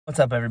What's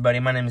up, everybody?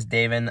 My name is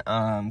Davin.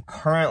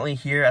 Currently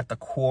here at the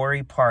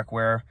Quarry Park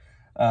where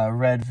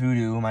Red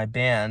Voodoo, my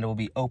band, will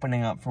be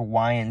opening up for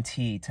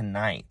Y&T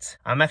tonight.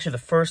 I'm actually the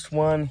first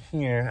one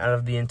here out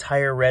of the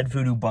entire Red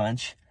Voodoo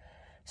bunch.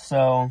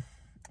 So,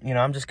 you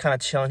know, I'm just kind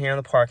of chilling here in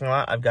the parking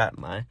lot. I've got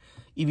my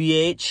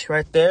EVH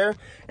right there,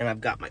 and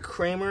I've got my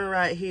Kramer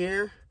right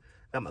here.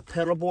 Got my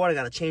pedal board, I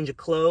got a change of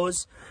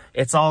clothes.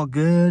 It's all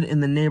good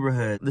in the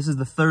neighborhood. This is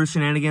the third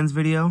Shenanigans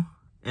video,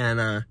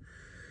 and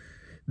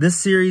this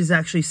series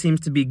actually seems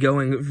to be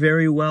going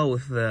very well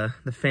with the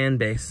fan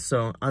base,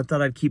 so I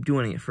thought I'd keep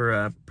doing it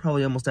for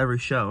probably almost every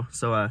show.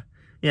 So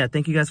yeah,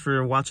 thank you guys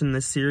for watching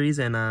this series,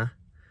 and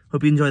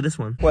hope you enjoy this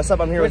one. What's up?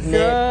 I'm here with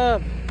Nick.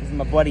 Up? This is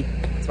my buddy.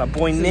 It's my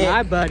boy Nick.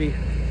 My buddy.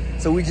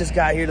 So we just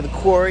got here to the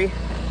Quarry.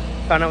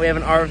 Found out we have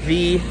an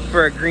RV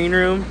for a green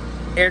room,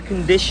 air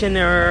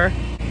conditioner,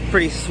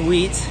 pretty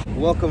sweet.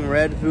 Welcome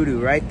Red Voodoo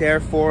right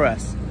there for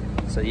us.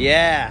 So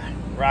yeah,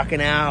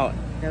 rocking out.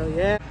 Hell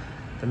yeah.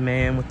 The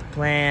man with the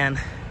plan.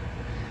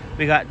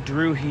 We got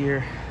Drew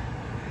here.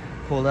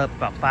 Pulled up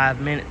about 5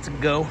 minutes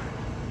ago.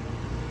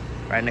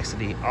 Right next to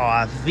the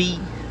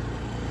RV.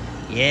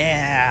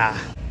 Yeah.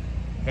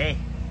 Hey.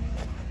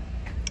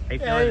 How you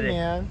feeling today?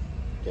 Man.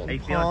 How you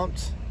Getting feeling?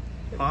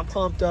 pumped.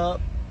 Pumped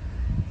up.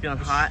 Feeling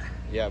hot?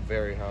 Yeah,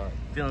 very hot.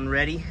 Feeling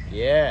ready?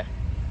 Yeah.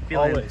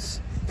 Feeling Always.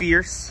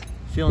 fierce?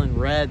 Feeling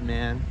red,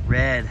 man.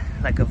 Red,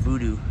 like a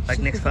voodoo, like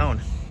Nick's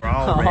phone. We're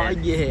all red.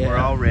 Oh, yeah. We're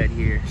all red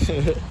here.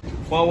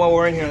 Well, while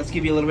we're in here, let's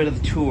give you a little bit of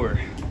the tour.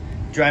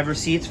 Driver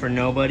seats for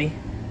nobody.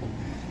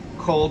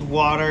 Cold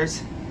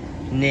waters,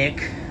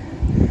 Nick.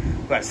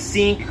 We got a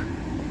sink.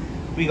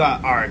 We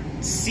got our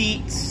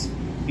seats.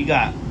 We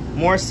got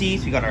more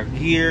seats. We got our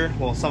gear.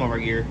 Well, some of our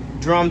gear.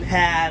 Drum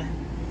pad.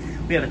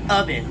 We have an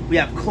oven. We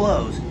have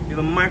clothes. We have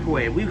a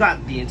microwave. We've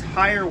got the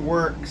entire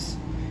works.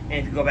 And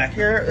if you go back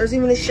here, there's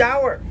even a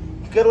shower.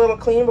 Get a little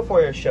clean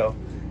before your show.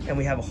 And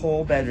we have a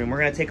whole bedroom. We're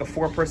gonna take a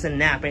 4-person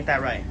nap, ain't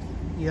that right?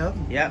 Yep.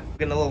 Yep,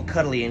 getting a little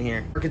cuddly in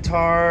here.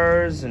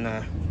 Guitars, and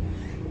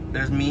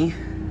there's me.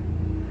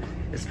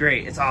 It's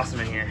great, it's awesome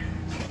in here.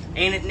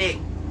 Ain't it, Nick?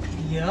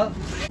 Yep.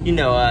 You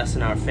know us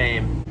and our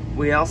fame.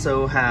 We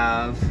also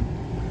have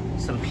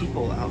some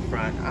people out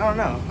front. I don't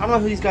know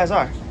who these guys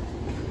are.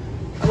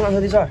 I don't know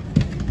who these are.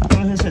 I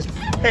don't know who this is.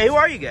 Hey, who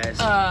are you guys?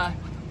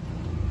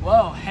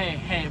 Whoa,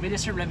 hey, we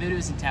just heard Red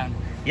Voodoo's in town.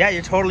 Yeah,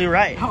 you're totally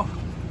right. Oh,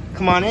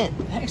 Come on in.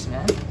 thanks,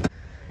 man.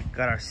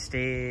 Got our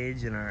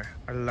stage and our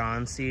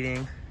lawn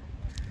seating.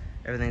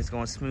 Everything's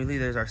going smoothly.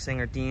 There's our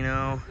singer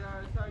Dino.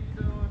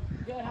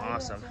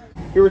 Awesome.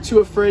 We were too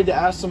afraid to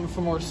ask them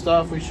for more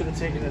stuff. We should have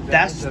taken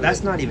advantage of That's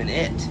it. not even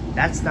it.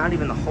 That's not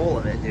even the whole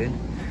of it, dude.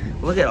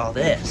 Look at all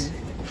this.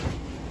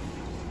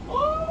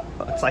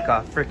 It's like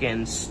a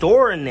freaking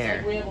store in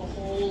there. We have a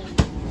whole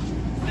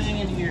thing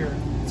in here.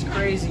 It's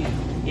crazy.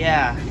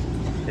 Yeah,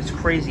 it's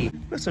crazy. We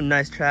got some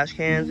nice trash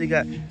cans. We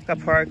got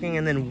parking,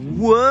 and then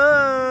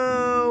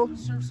whoa,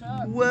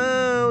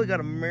 we got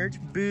a merch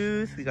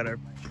booth. We got our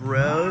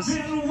bros. We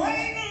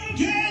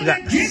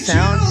got the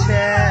sound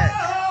check.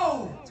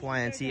 It's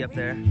Y&T up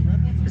there.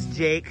 It's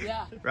Jake,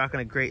 rocking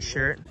a great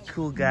shirt.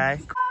 Cool guy.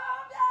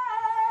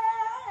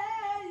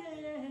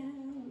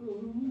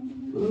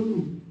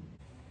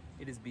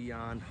 It is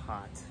beyond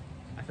hot.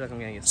 I feel like I'm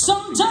gonna get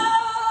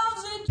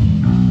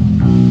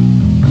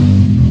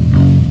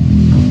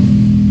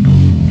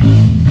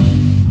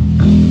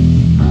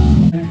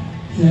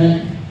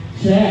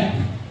Check.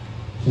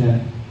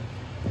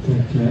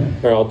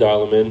 Here, I'll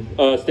dial them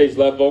in. Stage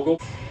left vocal.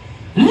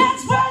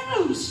 Let's break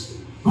loose.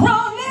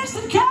 Run this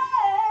the cat.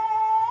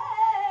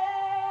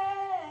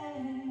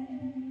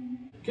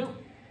 Go.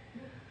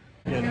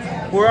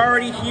 We're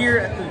already here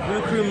at the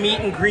Voodoo Crew meet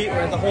and greet. We're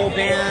at the whole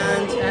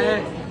band.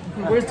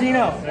 Where's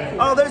Dino?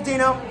 Oh, there's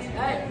Dino.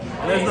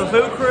 There's the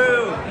Voodoo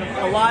Crew,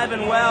 alive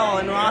and well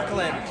in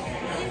Rockland.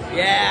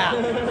 Yeah,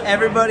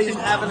 everybody's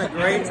having a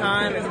great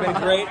time. It's been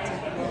great.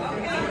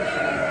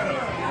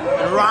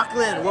 In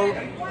Rockland,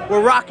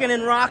 we're rocking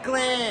in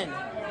Rockland.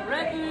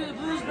 Red Voodoo, the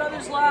Blues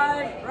Brothers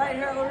live, right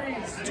here at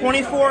Lorraine's.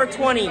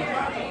 24-20.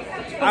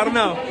 I don't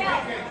know.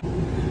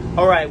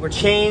 All right, we're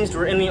changed.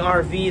 We're in the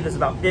RV. There's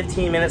about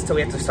 15 minutes till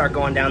we have to start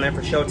going down there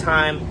for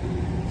showtime.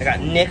 I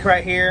got Nick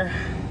right here,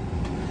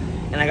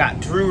 and I got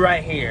Drew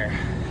right here.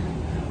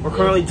 We're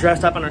currently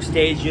dressed up in our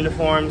stage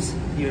uniforms.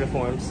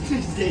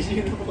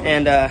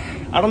 And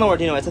I don't know where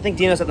Dino is. I think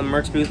Dino's at the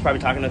merch booth, probably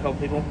talking to a couple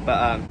people.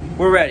 But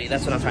we're ready.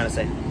 That's what I'm trying to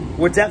say.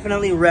 We're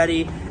definitely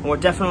ready, and we're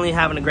definitely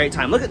having a great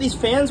time. Look at these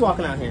fans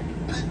walking out here.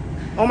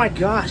 Oh my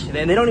gosh, and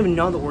they don't even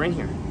know that we're in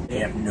here. They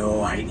have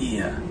no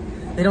idea.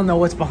 They don't know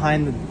what's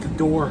behind the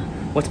door.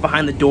 What's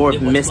behind the door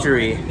of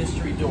mystery?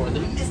 Mystery door.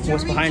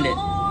 What's behind it?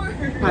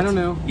 I don't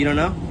know. You don't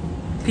know?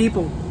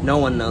 People. No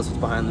one knows what's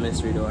behind the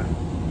mystery door.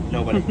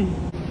 Nobody.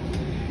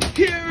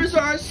 Here's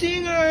our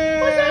singer!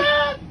 What's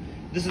up?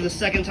 This is the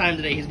second time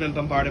today he's been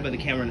bombarded with a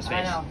camera in his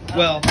face. I know.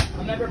 Well,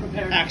 I'm never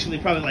prepared. actually,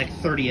 probably like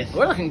 30th.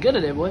 We're looking good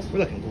today, boys. We're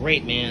looking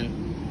great, man.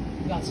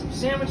 We got some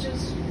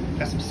sandwiches.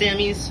 Got some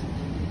Sammies,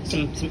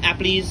 some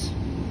Appleys.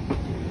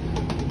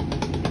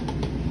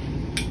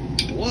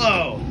 Whoa!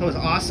 That was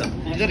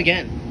awesome. Do that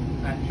again.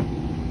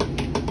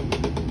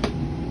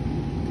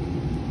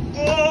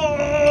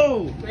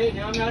 Oh! Wait,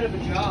 now I'm out of a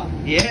job.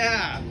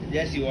 Yeah.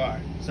 Yes, you are.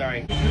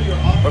 Sorry.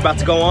 We're about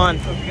to go on.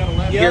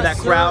 You hear that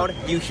crowd?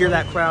 You hear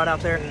that crowd out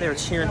there? They were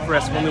cheering for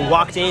us when we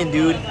walked in,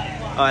 dude.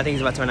 Oh, I think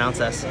he's about to announce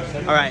us.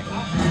 All right.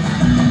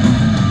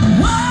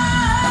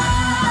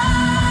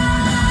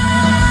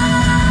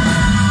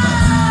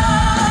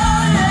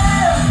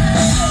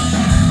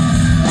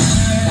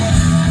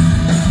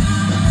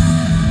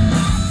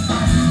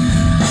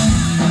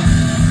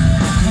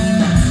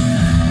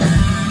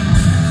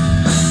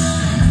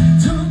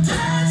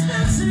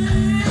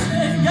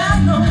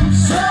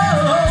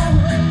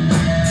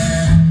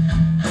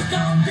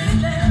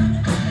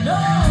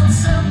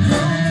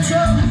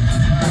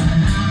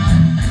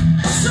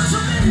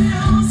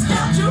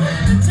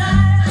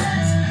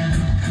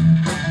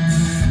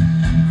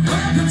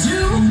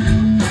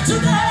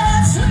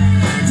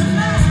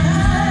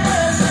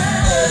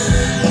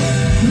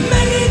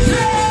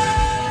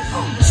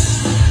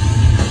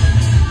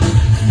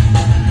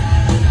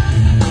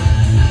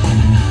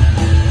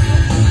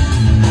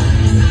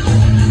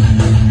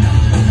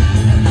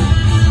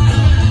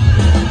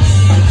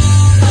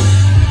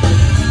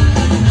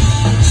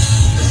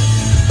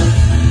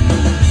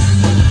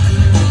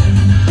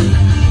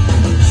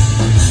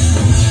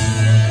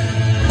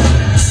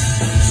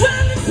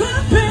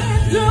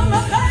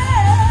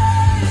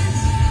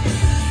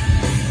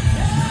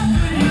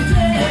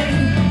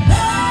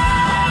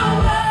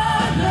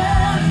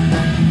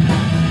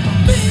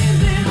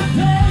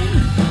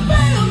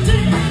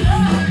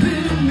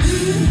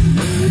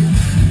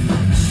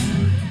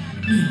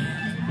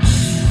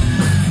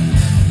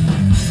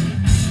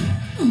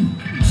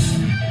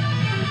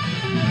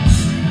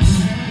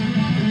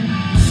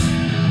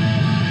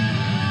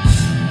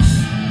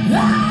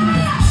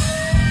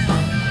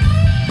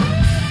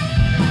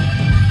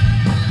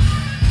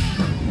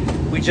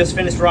 We just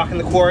finished rocking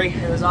the Quarry.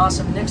 It was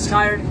awesome. Nick's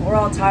tired. We're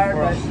all tired,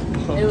 but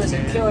it was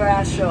a killer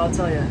ass show, I'll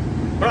tell you.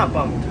 We're not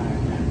bummed. We're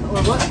tired.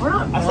 We're what? We're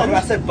not bummed.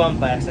 I said bummed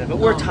by accident, but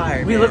we're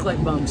tired. We man. look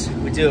like bums.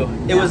 We do.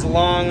 It was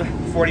long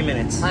 40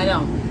 minutes. I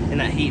know. In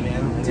that heat,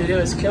 man. Dude, it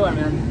was killer,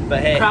 man.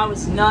 But hey. The crowd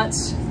was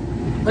nuts.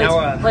 Played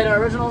our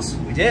originals.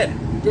 We did.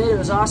 It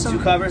was awesome.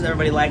 2 covers,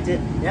 everybody liked it.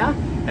 Yeah.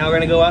 Now we're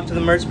gonna go up to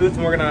the merch booth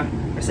and we're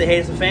gonna say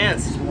hey to some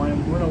fans. We're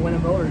gonna win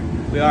them over.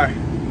 We are.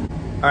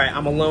 All right,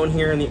 I'm alone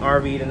here in the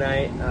RV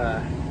tonight.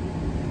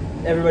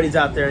 Everybody's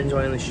out there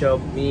enjoying the show.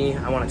 Me,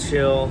 I want to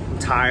chill. I'm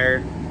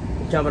tired.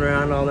 I'm jumping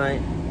around all night.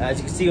 As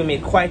you can see, we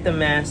made quite the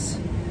mess.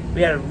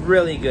 We had a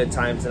really good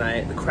time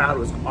tonight. The crowd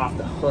was off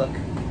the hook.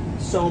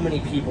 So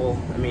many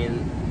people. I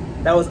mean,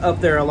 that was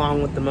up there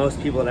along with the most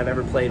people that I've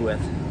ever played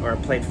with or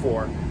played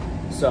for.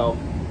 So,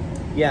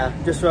 yeah,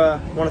 just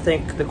want to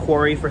thank the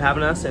Quarry for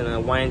having us and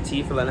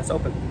YNT for letting us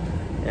open.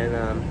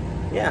 And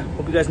yeah,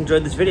 hope you guys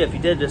enjoyed this video. If you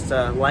did, just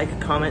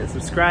like, comment, and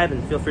subscribe,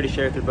 and feel free to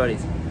share it with your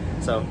buddies.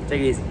 So,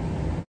 take it easy.